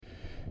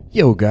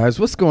Yo, guys,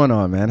 what's going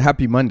on, man?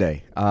 Happy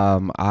Monday.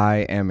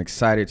 I am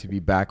excited to be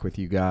back with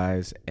you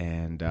guys,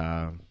 and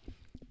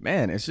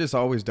man, it's just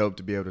always dope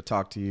to be able to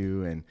talk to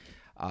you. And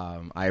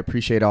I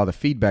appreciate all the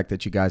feedback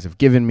that you guys have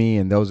given me,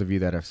 and those of you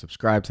that have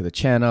subscribed to the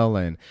channel.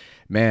 And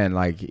man,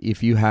 like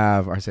if you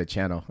have, or I said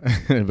channel,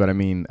 but I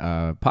mean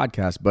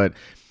podcast. But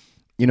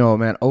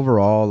man,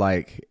 overall,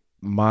 like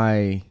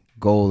my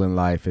goal in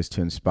life is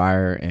to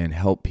inspire and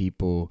help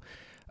people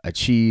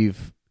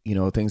achieve,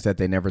 things that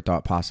they never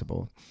thought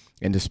possible,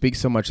 and to speak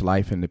so much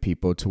life into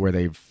people to where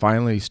they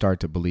finally start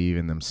to believe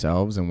in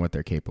themselves and what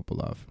they're capable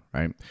of,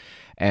 right?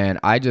 And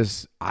I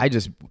just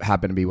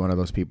happen to be one of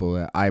those people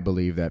that I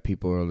believe that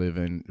people are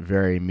living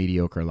very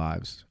mediocre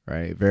lives,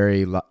 right?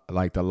 Very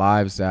like the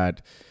lives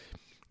that,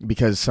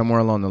 because somewhere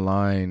along the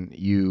line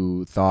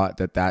you thought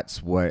that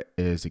that's what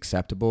is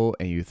acceptable,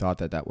 and you thought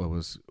that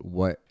was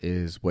what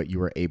you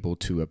were able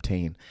to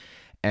obtain.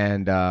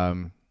 And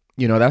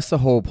that's the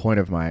whole point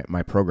of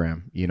my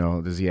program, the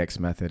ZX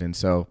method. And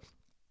so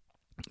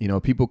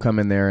people come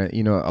in there,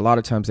 a lot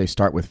of times they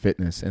start with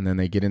fitness, and then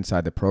they get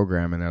inside the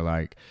program and they're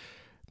like,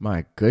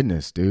 my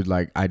goodness, dude,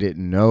 like I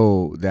didn't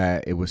know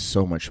that it was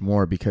so much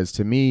more. Because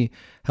to me,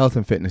 health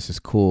and fitness is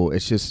cool.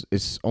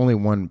 It's only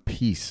one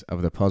piece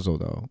of the puzzle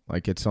though.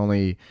 Like it's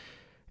the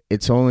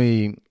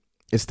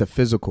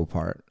physical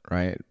part,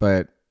 right?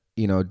 But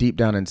deep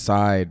down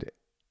inside,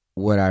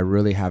 what I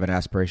really have an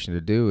aspiration to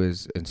do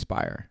is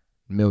inspire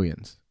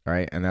millions.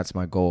 Right. And that's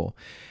my goal.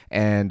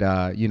 And,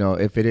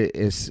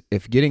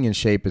 if getting in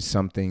shape is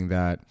something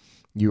that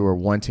you are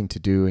wanting to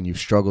do and you've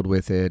struggled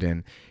with it.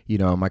 And,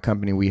 my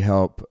company, we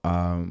help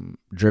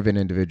driven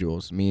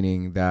individuals,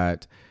 meaning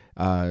that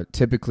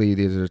typically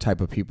these are the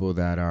type of people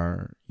that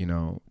are,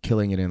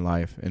 killing it in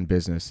life and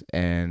business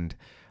and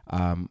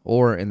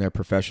or in their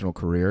professional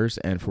careers.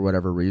 And for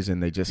whatever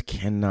reason, they just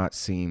cannot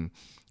seem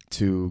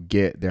to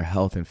get their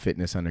health and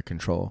fitness under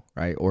control,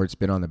 right? Or it's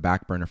been on the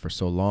back burner for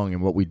so long.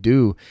 And what we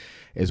do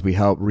is we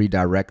help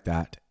redirect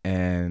that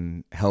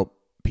and help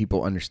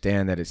people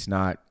understand that it's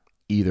not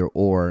either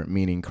or,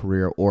 meaning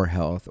career or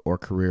health or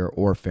career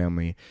or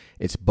family.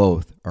 It's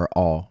both or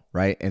all,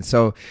 right? And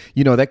so,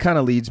 that kind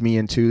of leads me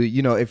into,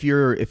 if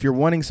you're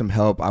wanting some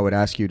help, I would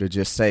ask you to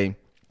just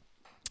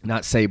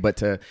but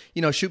to,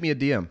 shoot me a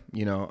DM.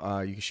 You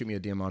can shoot me a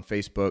DM on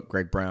Facebook,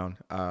 Greg Brown,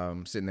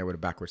 sitting there with a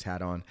backwards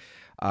hat on.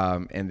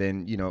 And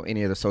then,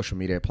 any of the social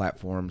media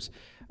platforms,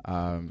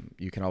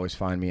 you can always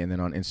find me. And then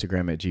on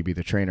Instagram at GB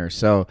the Trainer.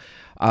 So,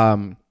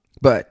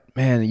 but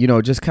man,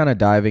 just kind of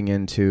diving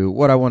into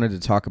what I wanted to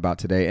talk about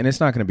today, and it's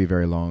not going to be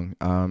very long.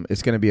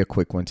 It's going to be a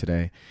quick one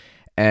today.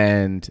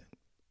 And,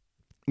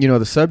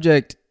 the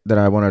subject that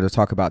I wanted to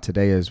talk about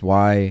today is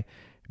why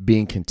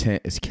being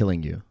content is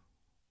killing you.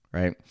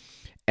 Right.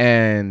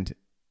 And,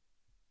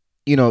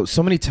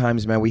 so many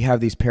times, man, we have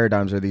these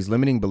paradigms or these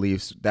limiting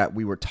beliefs that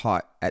we were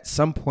taught at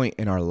some point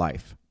in our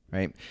life,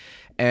 right?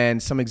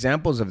 And some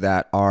examples of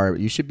that are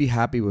you should be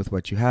happy with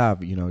what you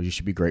have. You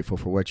should be grateful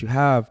for what you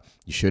have.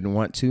 You shouldn't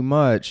want too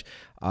much.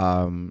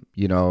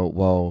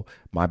 Well,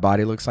 my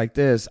body looks like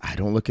this. I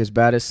don't look as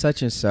bad as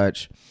such and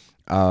such.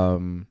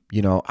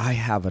 I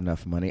have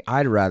enough money.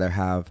 I'd rather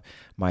have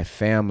my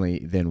family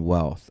than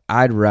wealth.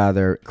 I'd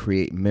rather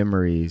create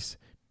memories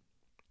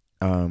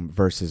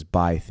versus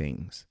buy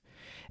things.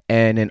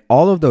 And in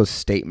all of those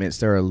statements,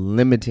 there are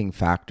limiting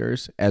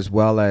factors as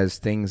well as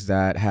things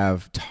that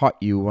have taught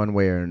you one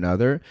way or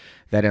another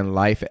that in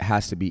life it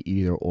has to be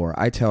either or.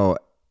 I tell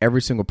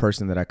every single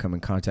person that I come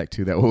in contact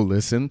to that will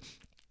listen,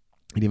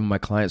 and even my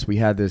clients, we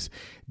had this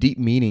deep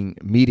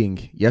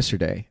meeting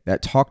yesterday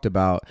that talked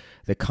about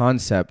the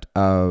concept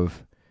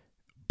of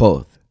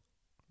both.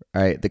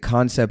 Right? The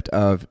concept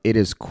of it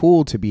is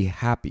cool to be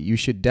happy. You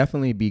should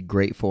definitely be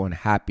grateful and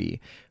happy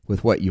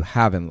with what you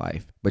have in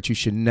life, but you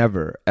should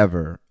never,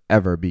 ever,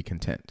 ever be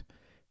content.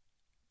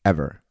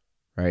 Ever.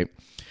 Right?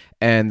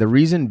 And the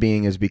reason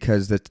being is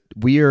because that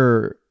we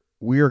are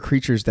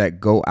creatures that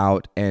go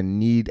out and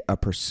need a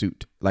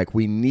pursuit. Like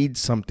we need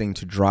something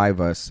to drive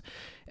us,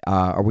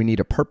 or we need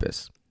a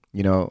purpose,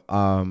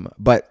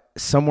 but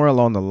somewhere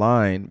along the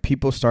line,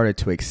 people started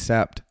to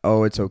accept,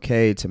 it's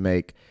okay to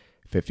make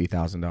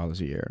 $50,000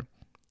 a year.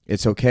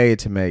 It's okay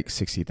to make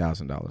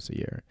 $60,000 a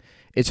year.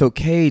 It's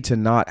okay to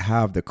not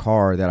have the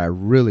car that I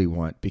really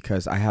want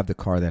because I have the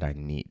car that I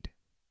need,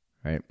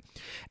 right?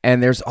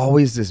 And there's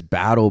always this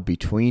battle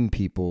between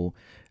people,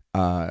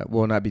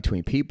 not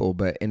between people,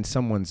 but in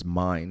someone's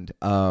mind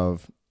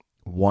of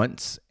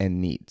wants and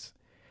needs.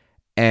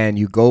 And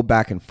you go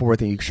back and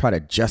forth and you try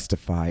to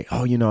justify,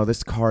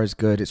 this car is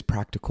good, it's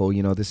practical,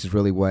 this is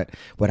really what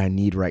I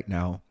need right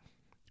now.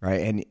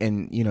 Right.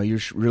 And you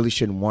really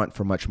shouldn't want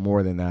for much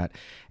more than that.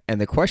 And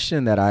the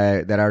question that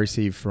I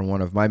received from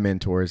one of my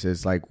mentors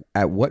is like,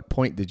 at what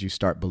point did you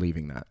start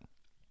believing that?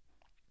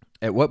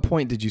 At what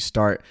point did you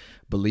start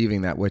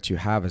believing that what you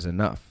have is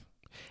enough?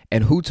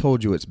 And who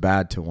told you it's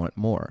bad to want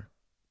more?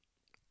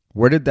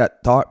 Where did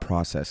that thought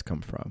process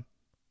come from?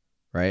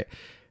 Right?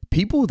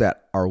 People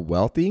that are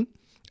wealthy,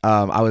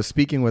 I was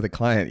speaking with a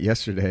client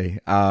yesterday,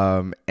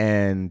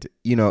 and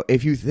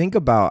if you think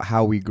about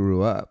how we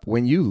grew up,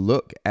 when you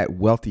look at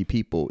wealthy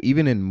people,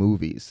 even in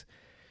movies,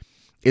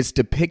 it's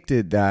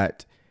depicted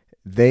that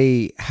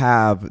they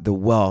have the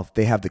wealth,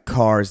 they have the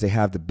cars, they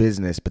have the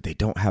business, but they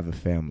don't have a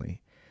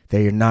family.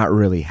 They are not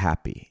really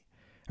happy,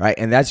 right?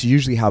 And that's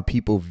usually how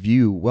people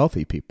view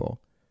wealthy people,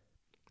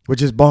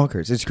 which is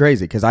bonkers. It's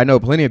crazy because I know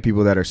plenty of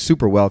people that are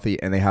super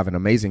wealthy and they have an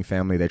amazing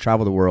family. They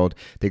travel the world,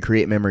 they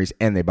create memories,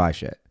 and they buy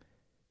shit.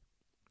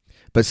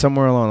 But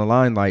somewhere along the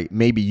line, like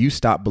maybe you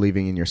stopped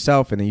believing in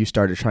yourself and then you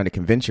started trying to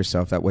convince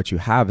yourself that what you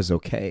have is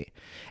okay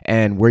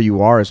and where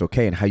you are is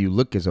okay and how you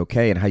look is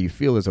okay and how you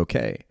feel is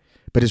okay.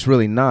 But it's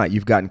really not.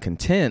 You've gotten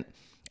content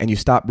and you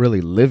stop really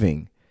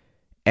living,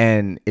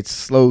 and it's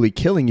slowly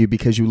killing you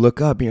because you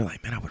look up and you're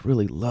like, man, I would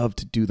really love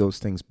to do those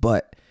things.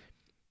 But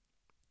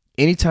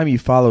anytime you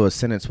follow a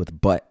sentence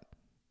with but,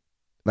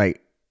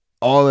 like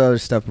all the other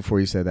stuff before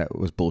you said that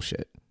was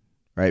bullshit.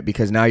 Right?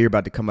 Because now you're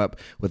about to come up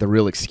with a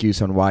real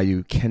excuse on why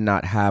you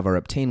cannot have or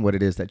obtain what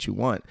it is that you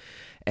want.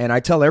 And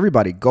I tell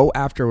everybody, go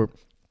after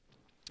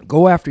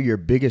your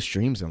biggest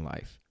dreams in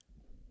life.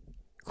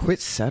 Quit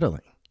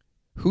settling.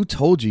 Who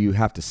told you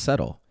have to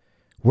settle?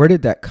 Where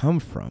did that come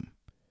from?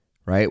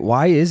 Right?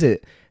 Why is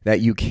it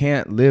that you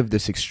can't live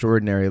this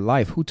extraordinary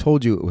life? Who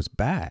told you it was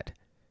bad?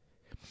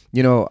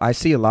 I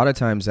see a lot of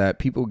times that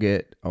people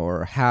get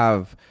or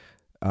have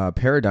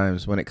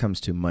paradigms when it comes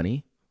to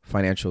money,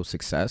 financial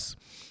success,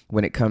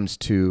 when it comes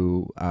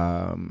to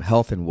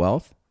health and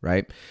wealth,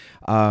 right?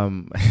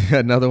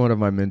 Another one of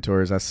my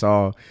mentors I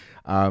saw,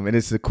 and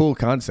it's a cool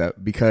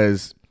concept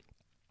because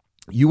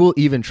you will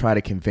even try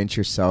to convince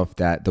yourself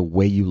that the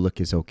way you look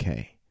is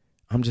okay.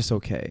 I'm just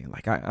okay.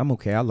 Like I'm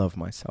okay. I love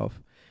myself,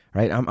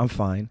 right? I'm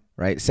fine,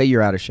 right? Say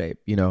you're out of shape,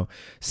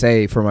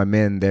 say for my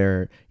men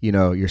there,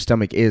 your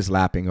stomach is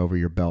lapping over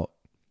your belt,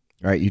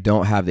 right? You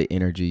don't have the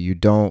energy. You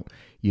don't,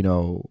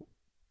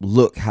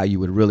 look how you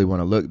would really want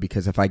to look,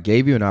 because if I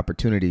gave you an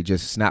opportunity,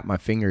 just snap my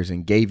fingers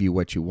and gave you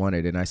what you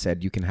wanted, and I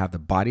said you can have the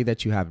body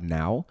that you have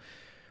now,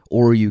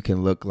 or you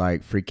can look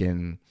like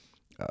freaking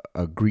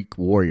a Greek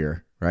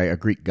warrior, right? A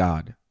Greek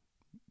god.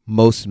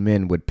 Most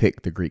men would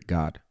pick the Greek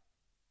god,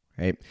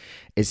 right?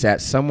 It's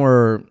that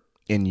somewhere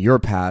in your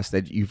past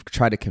that you've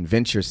tried to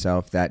convince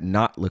yourself that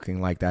not looking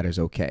like that is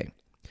okay.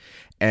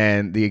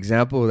 And the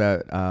example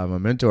that my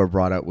mentor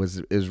brought up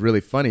is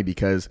really funny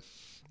because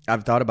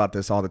I've thought about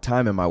this all the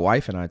time, and my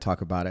wife and I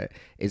talk about it.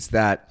 It's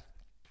that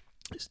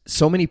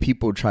so many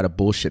people try to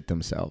bullshit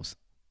themselves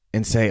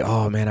and say,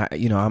 "Oh man,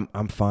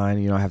 I'm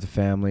fine. I have the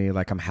family.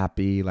 Like I'm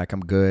happy. Like I'm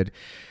good."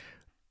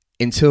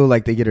 Until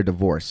like they get a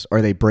divorce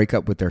or they break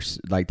up with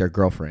their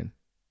girlfriend,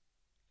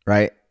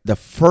 right? The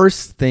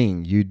first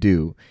thing you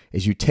do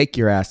is you take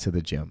your ass to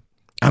the gym.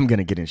 I'm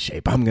gonna get in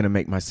shape. I'm gonna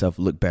make myself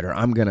look better.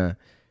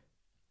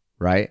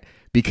 Right?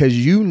 Because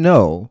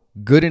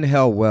good and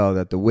hell well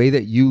that the way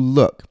that you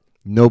look,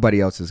 nobody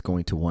else is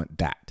going to want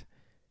that,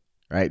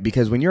 right?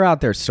 Because when you're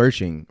out there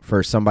searching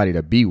for somebody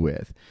to be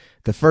with,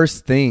 the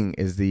first thing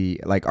is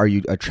are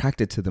you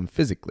attracted to them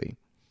physically?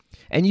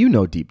 And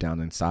deep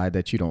down inside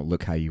that you don't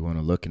look how you want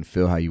to look and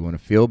feel how you want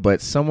to feel,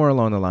 but somewhere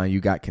along the line,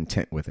 you got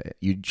content with it.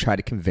 You try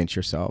to convince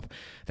yourself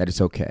that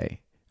it's okay,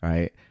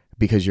 right?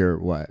 Because you're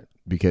what?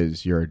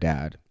 Because you're a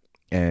dad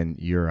and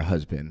you're a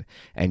husband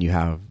and you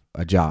have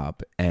a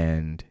job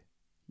and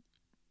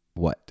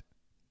what?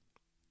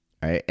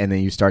 Right? And then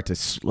you start to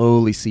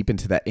slowly seep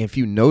into that. If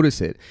you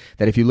notice it,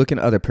 that if you look in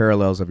other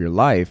parallels of your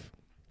life,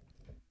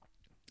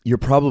 you're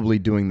probably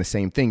doing the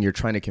same thing. You're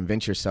trying to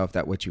convince yourself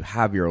that what you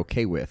have, you're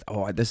okay with.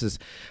 Oh,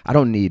 I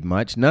don't need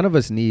much. None of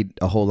us need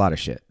a whole lot of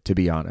shit, to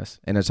be honest.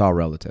 And it's all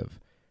relative,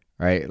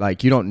 right?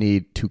 Like you don't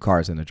need 2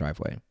 cars in the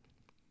driveway.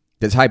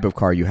 The type of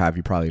car you have,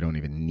 you probably don't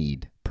even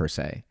need per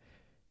se,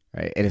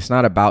 right? And it's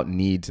not about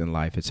needs in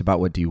life. It's about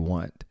what do you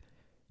want.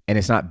 And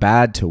it's not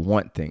bad to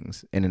want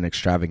things in an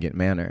extravagant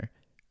manner,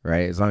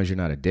 right? As long as you're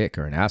not a dick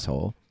or an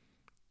asshole,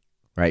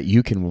 right?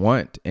 You can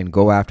want and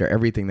go after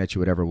everything that you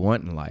would ever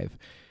want in life.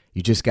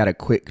 You just got to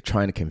quit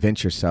trying to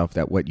convince yourself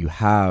that what you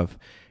have,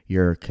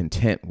 you're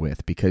content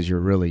with, because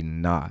you're really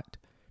not.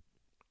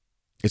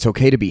 It's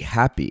okay to be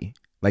happy.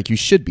 Like you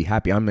should be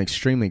happy. I'm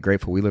extremely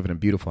grateful. We live in a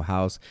beautiful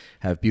house,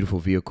 have beautiful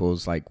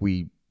vehicles.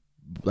 We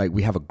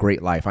have a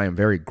great life. I am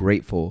very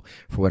grateful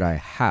for what I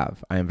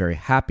have. I am very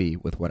happy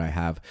with what I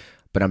have,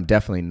 but I'm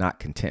definitely not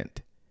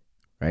content,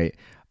 right?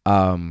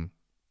 And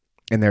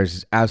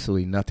there's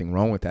absolutely nothing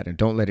wrong with that. And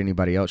don't let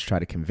anybody else try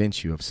to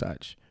convince you of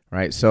such,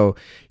 right? So,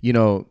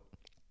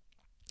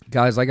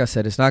 guys, like I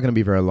said, it's not going to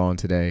be very long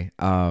today.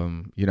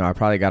 I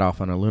probably got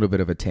off on a little bit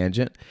of a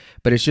tangent,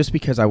 but it's just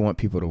because I want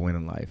people to win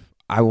in life.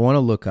 I want to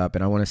look up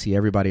and I want to see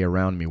everybody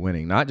around me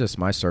winning, not just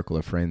my circle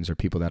of friends or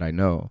people that I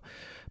know,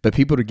 but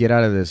people to get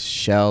out of this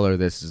shell or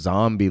this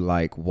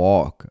zombie-like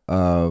walk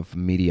of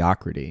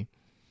mediocrity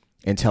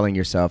and telling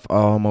yourself,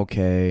 oh, I'm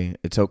okay.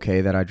 It's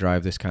okay that I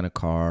drive this kind of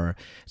car.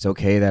 It's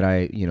okay that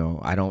I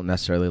don't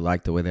necessarily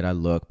like the way that I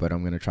look, but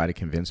I'm going to try to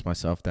convince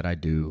myself that I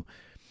do.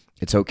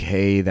 It's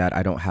okay that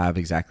I don't have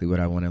exactly what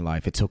I want in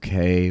life. It's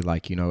okay.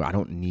 Like, I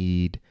don't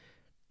need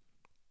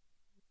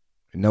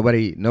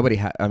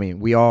I mean,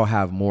 we all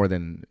have more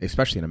than,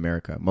 especially in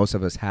America, most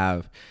of us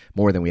have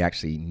more than we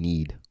actually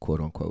need, quote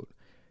unquote.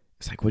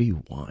 It's like, what do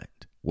you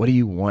want? What do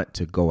you want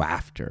to go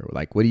after?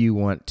 Like, what do you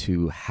want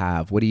to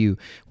have? What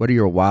are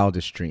your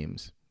wildest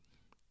dreams?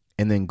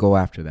 And then go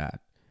after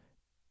that.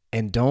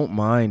 And don't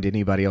mind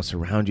anybody else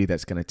around you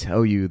that's going to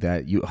tell you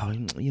that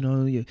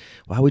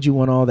why would you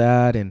want all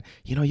that? And,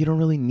 you don't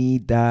really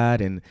need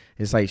that. And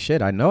it's like,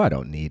 shit, I know I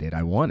don't need it.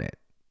 I want it.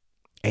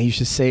 And you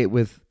should say it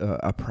with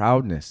a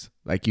proudness.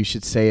 Like, you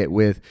should say it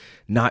with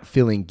not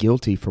feeling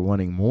guilty for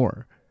wanting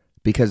more.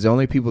 Because the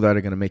only people that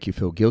are going to make you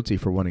feel guilty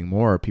for wanting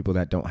more are people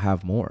that don't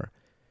have more.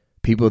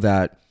 People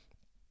that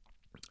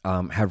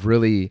have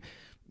really,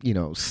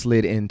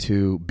 slid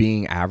into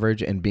being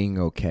average and being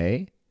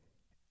okay.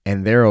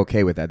 And they're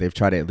okay with that. They've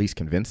tried to at least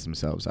convince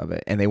themselves of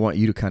it. And they want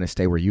you to kind of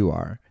stay where you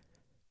are.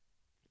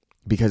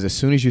 Because as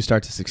soon as you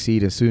start to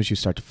succeed, as soon as you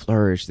start to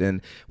flourish,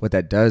 then what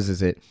that does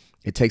is it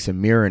takes a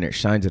mirror and it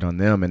shines it on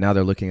them. And now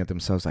they're looking at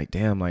themselves like,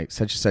 damn, like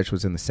such and such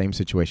was in the same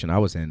situation I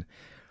was in.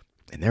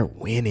 And they're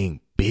winning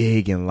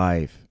big in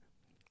life.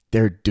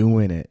 They're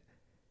doing it.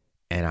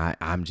 And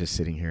I'm just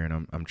sitting here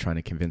and I'm trying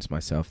to convince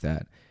myself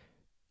that,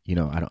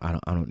 I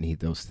don't need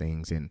those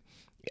things. And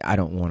I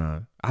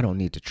don't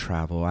need to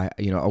travel. I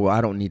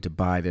don't need to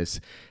buy this,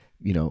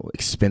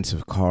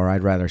 expensive car.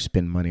 I'd rather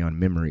spend money on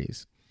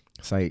memories.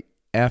 It's like,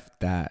 F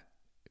that.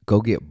 Go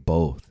get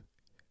both.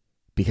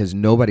 Because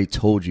nobody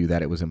told you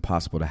that it was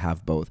impossible to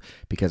have both.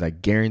 Because I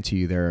guarantee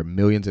you there are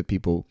millions of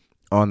people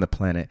on the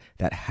planet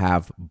that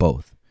have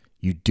both.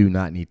 You do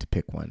not need to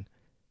pick one.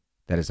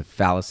 That is a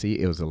fallacy.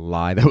 It was a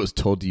lie that was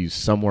told to you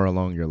somewhere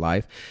along your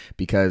life.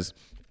 Because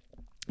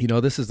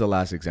this is the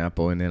last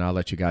example, and then I'll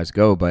let you guys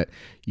go. But,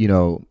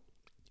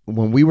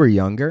 when we were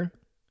younger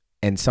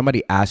and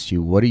somebody asked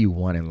you, what do you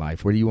want in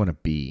life? Where do you want to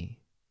be?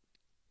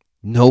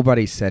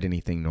 Nobody said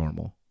anything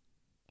normal.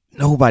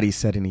 Nobody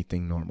said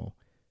anything normal.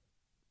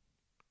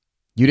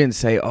 You didn't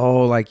say,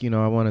 oh, like,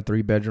 I want a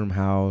 3-bedroom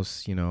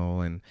house,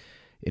 and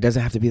it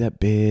doesn't have to be that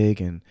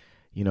big. And,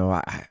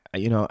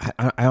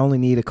 I only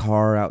need a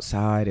car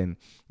outside and,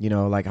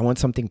 like I want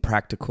something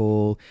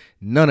practical.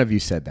 None of you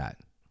said that.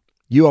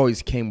 You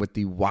always came with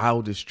the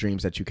wildest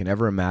dreams that you can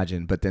ever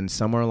imagine. But then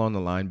somewhere along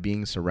the line,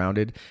 being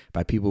surrounded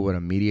by people with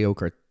a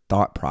mediocre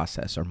thought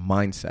process or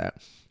mindset,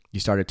 you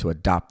started to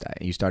adopt that.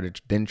 And you started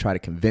to then try to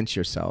convince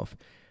yourself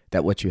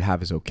that what you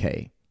have is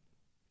okay.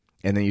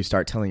 And then you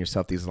start telling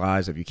yourself these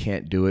lies of you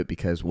can't do it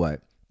because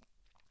what?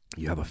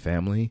 You have a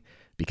family?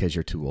 Because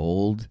you're too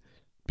old?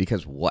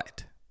 Because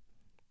what?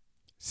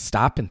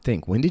 Stop and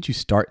think. When did you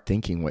start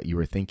thinking what you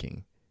were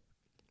thinking?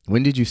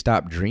 When did you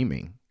stop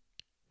dreaming?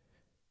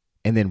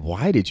 And then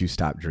why did you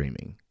stop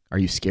dreaming? Are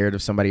you scared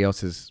of somebody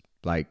else's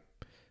like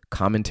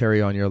commentary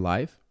on your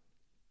life?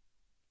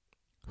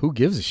 Who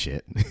gives a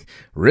shit?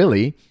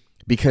 Really?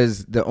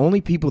 Because the only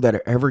people that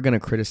are ever going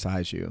to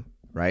criticize you,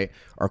 right,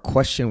 or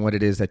question what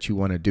it is that you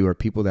want to do are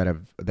people that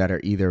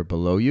are either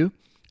below you,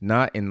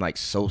 not in like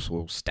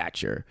social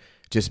stature,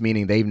 just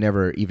meaning they've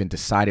never even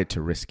decided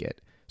to risk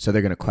it. So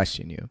they're going to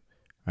question you,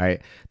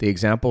 right? The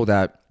example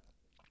that,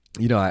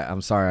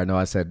 I'm sorry, I know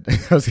I said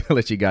I was going to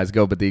let you guys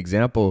go, but the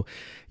example,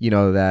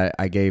 that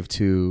I gave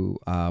to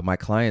my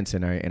clients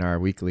in our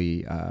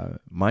weekly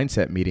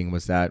mindset meeting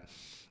was that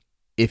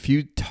if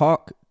you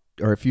talk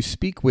or if you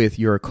speak with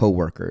your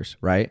coworkers,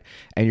 right,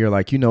 and you're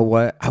like, you know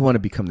what, I want to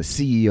become the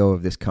CEO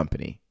of this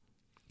company,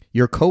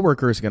 your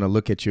coworker is going to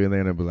look at you and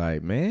they're going to be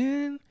like,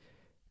 man,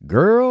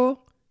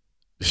 girl,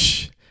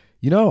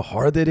 you know how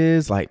hard that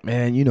is? Like,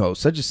 man,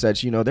 such and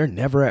such, they're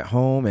never at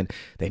home and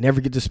they never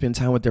get to spend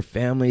time with their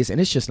families.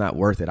 And it's just not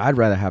worth it. I'd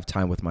rather have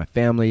time with my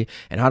family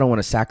and I don't want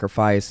to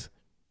sacrifice,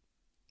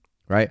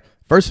 right?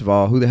 First of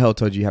all, who the hell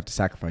told you have to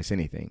sacrifice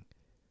anything?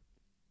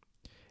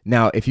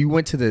 Now, if you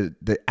went to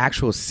the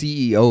actual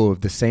CEO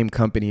of the same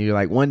company, you're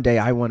like, one day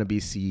I want to be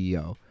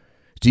CEO.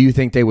 Do you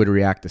think they would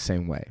react the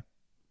same way?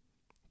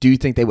 Do you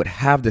think they would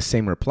have the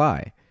same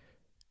reply?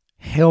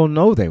 Hell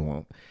no, they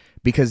won't.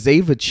 Because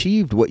they've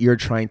achieved what you're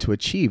trying to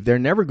achieve. They're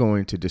never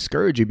going to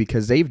discourage you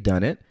because they've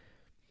done it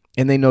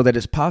and they know that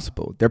it's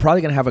possible. They're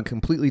probably going to have a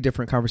completely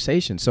different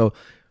conversation. So,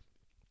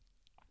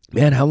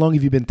 man, how long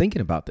have you been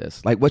thinking about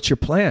this? Like, what's your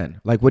plan?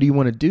 Like, what do you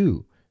want to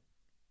do?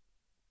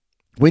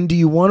 When do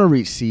you want to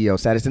reach CEO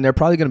status? And they're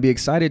probably going to be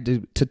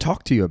excited to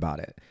talk to you about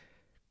it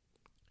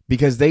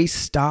because they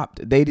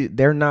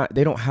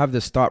don't have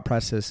this thought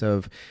process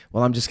of,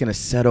 well, I'm just going to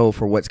settle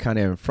for what's kind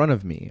of in front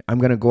of me. I'm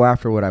going to go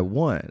after what I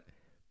want.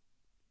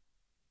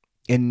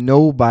 And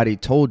nobody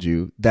told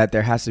you that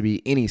there has to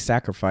be any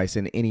sacrifice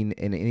in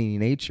any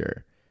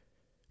nature.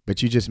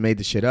 But you just made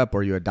the shit up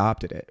or you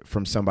adopted it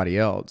from somebody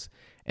else.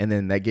 And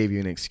then that gave you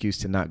an excuse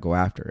to not go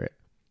after it.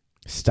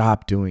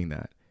 Stop doing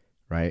that,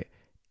 right?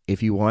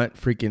 If you want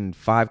freaking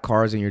 5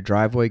 cars in your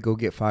driveway, go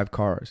get 5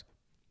 cars.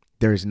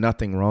 There's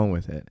nothing wrong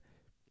with it.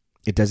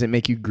 It doesn't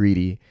make you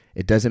greedy.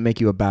 It doesn't make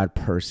you a bad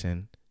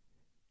person.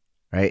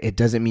 right? It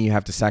doesn't mean you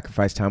have to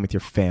sacrifice time with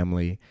your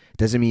family. It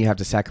doesn't mean you have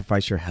to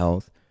sacrifice your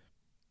health.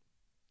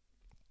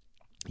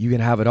 You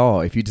can have it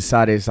all. If you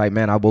decided, it's like,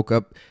 man, I woke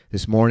up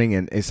this morning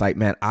and it's like,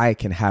 man, I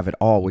can have it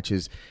all, which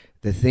is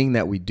the thing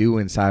that we do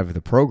inside of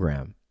the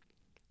program.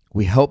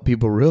 We help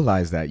people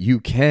realize that you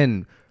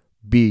can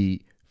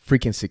be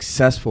freaking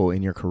successful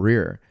in your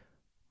career,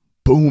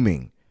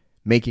 booming,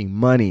 making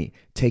money,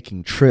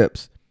 taking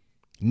trips,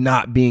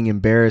 not being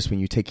embarrassed when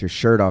you take your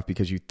shirt off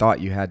because you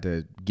thought you had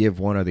to give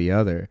one or the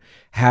other,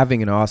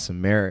 having an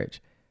awesome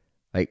marriage.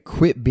 Like,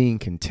 quit being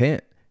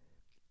content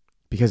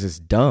because it's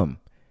dumb.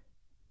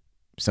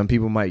 Some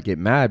people might get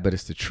mad, but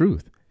it's the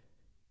truth.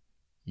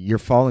 You're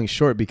falling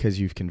short because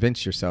you've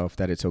convinced yourself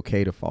that it's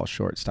okay to fall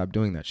short. Stop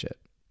doing that shit.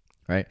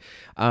 Right.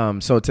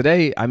 So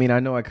today, I mean,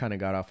 I know I kind of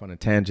got off on a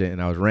tangent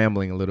and I was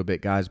rambling a little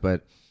bit, guys,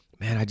 but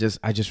man, I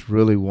just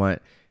really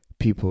want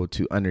people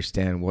to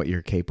understand what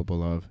you're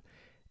capable of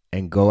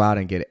and go out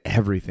and get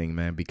everything,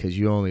 man, because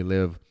you only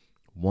live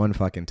one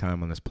fucking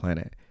time on this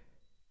planet.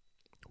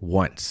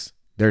 Once.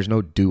 There's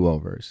no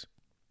do-overs.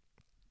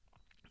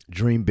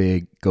 Dream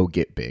big, go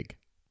get big.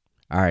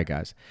 All right,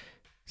 guys.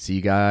 See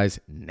you guys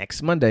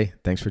next Monday.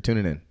 Thanks for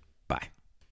tuning in.